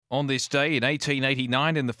On this day in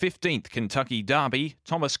 1889 in the 15th Kentucky Derby,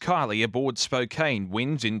 Thomas Kiley aboard Spokane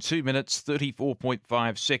wins in 2 minutes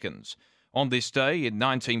 34.5 seconds. On this day in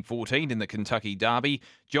 1914 in the Kentucky Derby,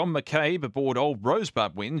 John McCabe aboard Old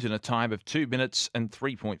Rosebud wins in a time of 2 minutes and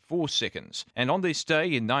 3.4 seconds. And on this day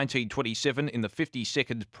in 1927 in the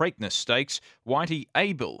 52nd Preakness Stakes, Whitey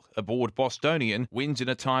Abel aboard Bostonian wins in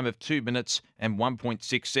a time of 2 minutes and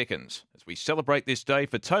 1.6 seconds. As we celebrate this day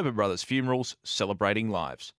for Tobin Brothers Funerals, celebrating lives.